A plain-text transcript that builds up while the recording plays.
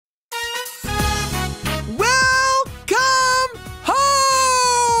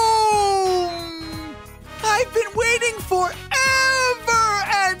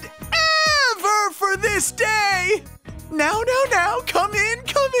Now, come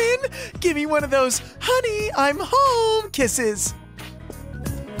in. Give me one of those, honey, I'm home kisses.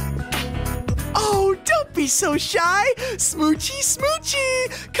 Oh, don't be so shy.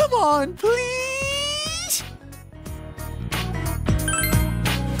 Smoochy. Come on, please.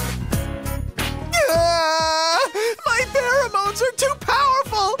 My pheromones are too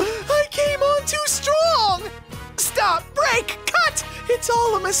powerful. I came on too strong. Stop, break, cut. It's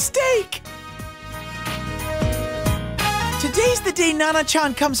all a mistake. Today's the day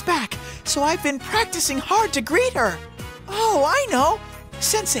Nana-chan comes back, so I've been practicing hard to greet her. Oh, I know.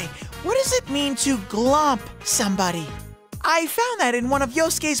 Sensei, what does it mean to glomp somebody? I found that in one of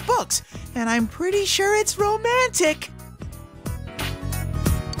Yosuke's books, and I'm pretty sure it's romantic.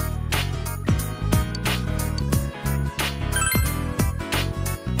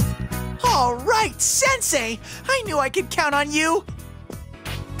 All right, Sensei! I knew I could count on you!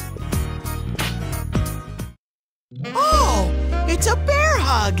 Oh, it's a bear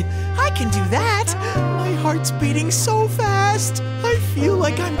hug! I can do that! My heart's beating so fast! I feel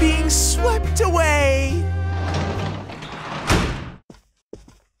like I'm being swept away!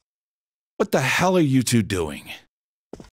 What the hell are you two doing?